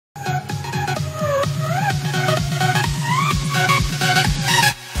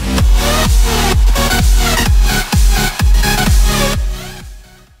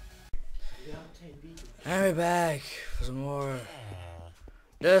some more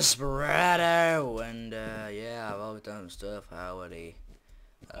Desperado, and yeah, I've always done some stuff. I already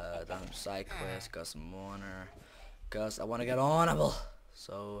done some side quests, got some honor, cause I want to get honorable.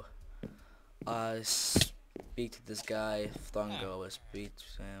 So I speak to this guy, Thungo. I will speak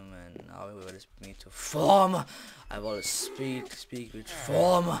to him, and now we will speak to form. I will speak with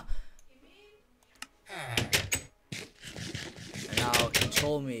form, and now he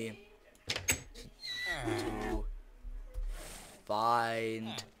told me to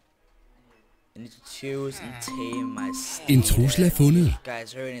find. I need to choose and tame my steed. En trussel er fundet.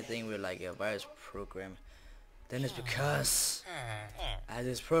 Guys, heard anything with like a virus program? Then it's because I have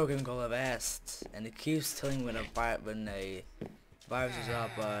this program called Avast, and it keeps telling when a virus is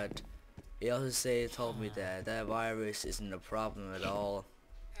up, but it also told me that that virus isn't a problem at all,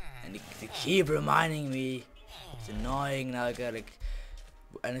 and they keep reminding me. It's annoying. Now I gotta,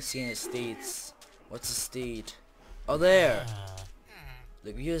 and I see any steeds. What's a steed? Oh, there.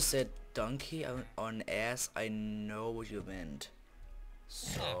 Look, you said donkey on ass. I know what you meant.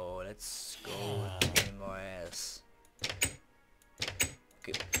 So let's go tame our ass.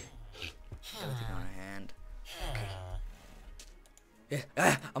 Okay. Everything on hand. Okay.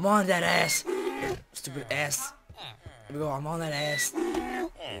 Yeah, I'm on that ass. Stupid ass. Here we go. I'm on that ass.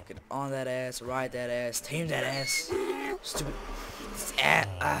 Get on that ass. Ride that ass. Tame that ass. Stupid. This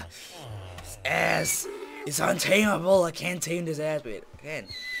ass is untamable. I can't tame this ass. Wait, I can.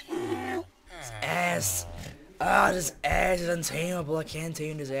 This ass. This ass is untamable. I can't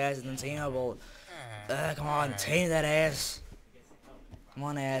tame this ass. It's untamable. Come on, tame that ass. Come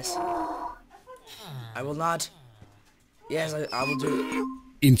on, ass. I will not. Yes, I will do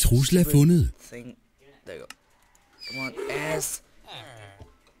it. En trussel er fundet. Thing. There you go. Come on, ass.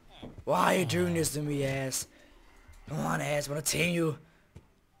 Why are you doing this to me, ass? Come on, ass. I want to tame you.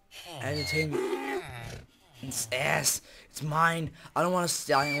 I have to tame you. It's ass. It's mine. I don't want a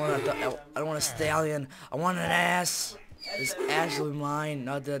stallion. I don't want a stallion. I want an ass. It's actually mine,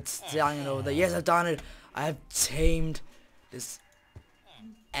 not that stallion over there. Yes, I've done it. I've tamed this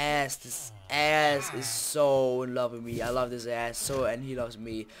ass. This ass is so in love with me. I love this ass so, and he loves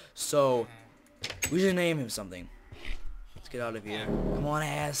me. So we should name him something. Let's get out of here. Come on,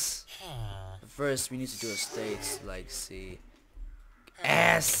 ass. First, we need to do a state. Like, see,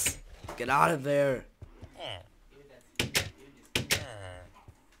 ass. Get out of there.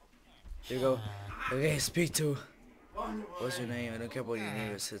 Here we go. Okay, speak to. What's your name? I don't care what your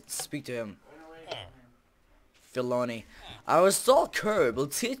name is. Speak to him. Filoni. Our salt curb will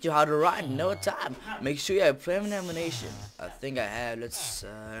teach you how to ride in no time. Make sure you have plan ammunition. I think I have. Let's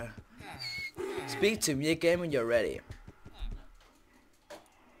speak to me again when you're ready.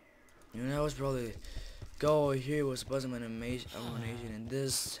 You know, it's probably go over here with some ammunition in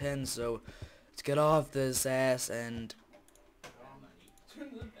this tent. So let's get off this ass and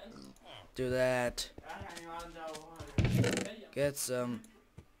do that. Get some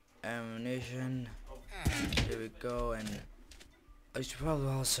ammunition. There we go, and I should probably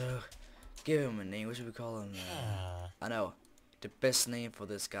also give him a name. What should we call him? I know the best name for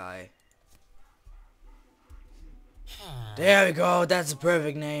this guy. There we go. That's a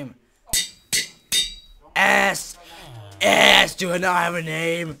perfect name. Ass. Do you now have a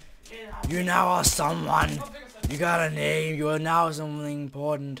name? You now are someone. You got a name. You are now something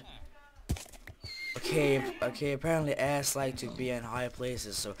important. Okay, apparently ass like to be in high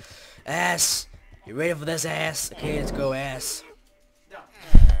places, so ass, you ready for this, ass? Okay, let's go, ass.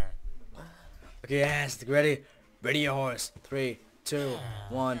 Okay, ass, ready? Ready your horse. 3, 2,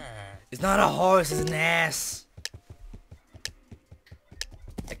 1. It's not a horse, it's an ass.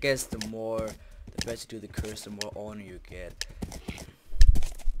 I guess the better you do the curse, the more honor you get.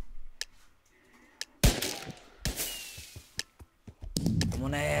 Come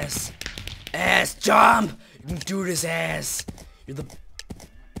on, ass. Ass, jump! You can do this, ass. You're the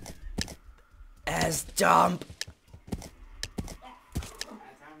ass, jump.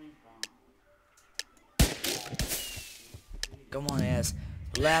 Come on, ass.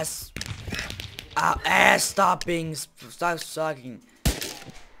 Last. Ass, stop sucking.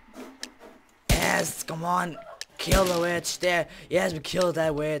 Ass, come on. Kill the witch there. Yes, we killed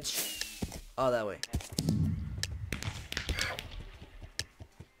that witch. Oh, that way.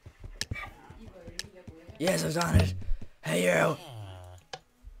 Yes, I've done it. Hey, you.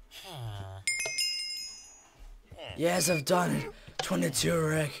 Yes, I've done it. 22,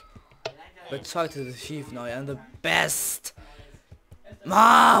 Rick. But talk to the chief now. I'm the best.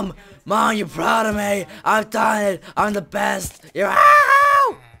 Mom, you're proud of me. I've done it. I'm the best. You're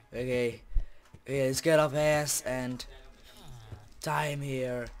ow! Okay, let's get off ass and time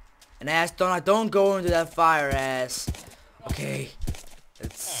here. And ass, don't go into that fire, ass. Okay,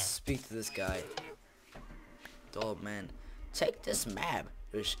 let's speak to this guy. The old man. Take this map.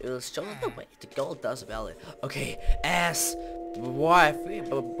 It'll show the way to Gold Dust Valley. Okay, ass. But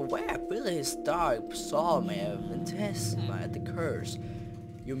where I feel historic soul may have been tested by the curse.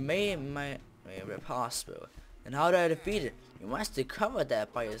 You may be possible. And how do I defeat it? You must discover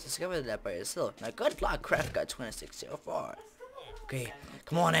that by yourself. Now good luck, craftguy 2604. Okay,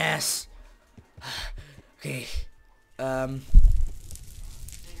 come on, ass. Okay, I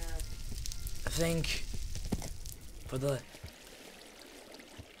think for the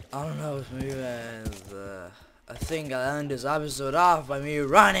I don't know, maybe I think I'll end this episode off by me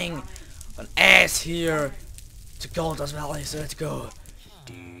running an ass here to Gold Dust Valley. So let's go.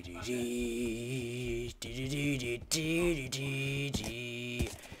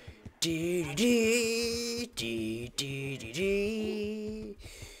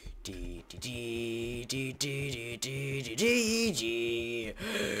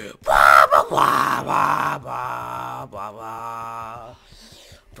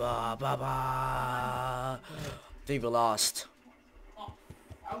 Think we lost.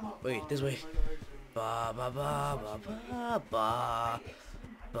 Wait, this way. Ba ba ba ba ba ba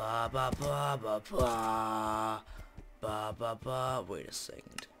ba ba ba ba ba ba ba ba. Wait a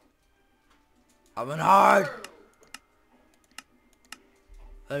second. I'm in hard.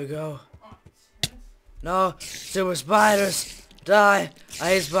 There we go. No, super spiders. Die. I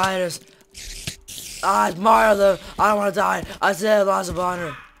hate spiders. I admire them. I don't want to die. I said lots of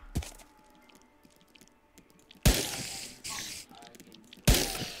honor.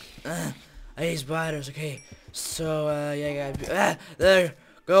 I hate spiders. Okay, so yeah, guys. There,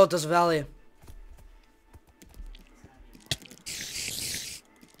 Gold Dust Valley.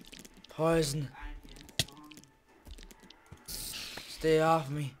 Poison. Stay off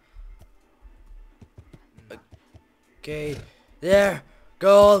me. Okay, there,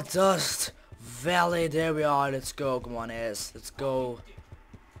 Gold Dust Valley. There we are. Let's go. Come on, ass. Let's go.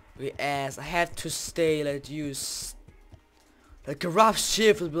 We ass. I have to stay. Let you. The corrupt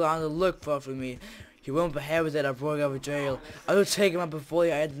chief will be on the look for me. He won't be happy that I broke out of jail. I will take him up before I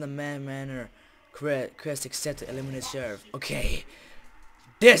enter the manor quest except to eliminate sheriff. Okay.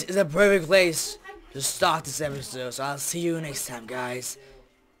 This is a perfect place to start this episode. So I'll see you next time, guys.